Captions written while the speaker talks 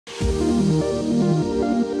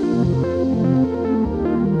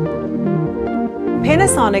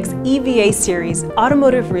Panasonic's EVA series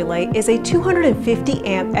automotive relay is a 250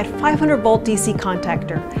 amp at 500 volt DC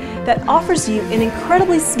contactor that offers you an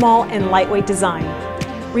incredibly small and lightweight design.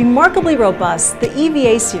 Remarkably robust, the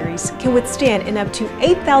EVA series can withstand an up to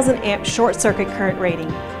 8,000 amp short circuit current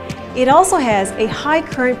rating. It also has a high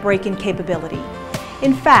current break-in capability.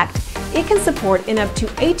 In fact, it can support an up to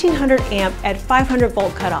 1,800 amp at 500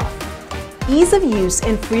 volt cutoff. Ease of use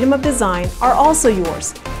and freedom of design are also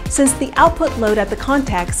yours, since the output load at the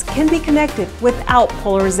contacts can be connected without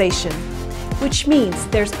polarization, which means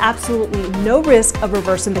there's absolutely no risk of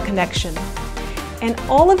reversing the connection. And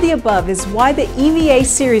all of the above is why the EVA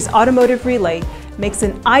series automotive relay makes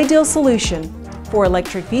an ideal solution for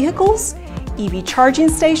electric vehicles, EV charging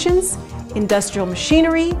stations, industrial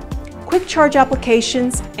machinery, quick charge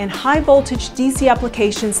applications, and high voltage DC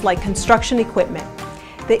applications like construction equipment.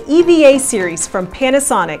 The EVA series from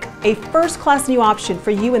Panasonic, a first-class new option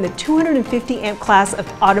for you in the 250 amp class of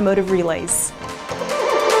automotive relays.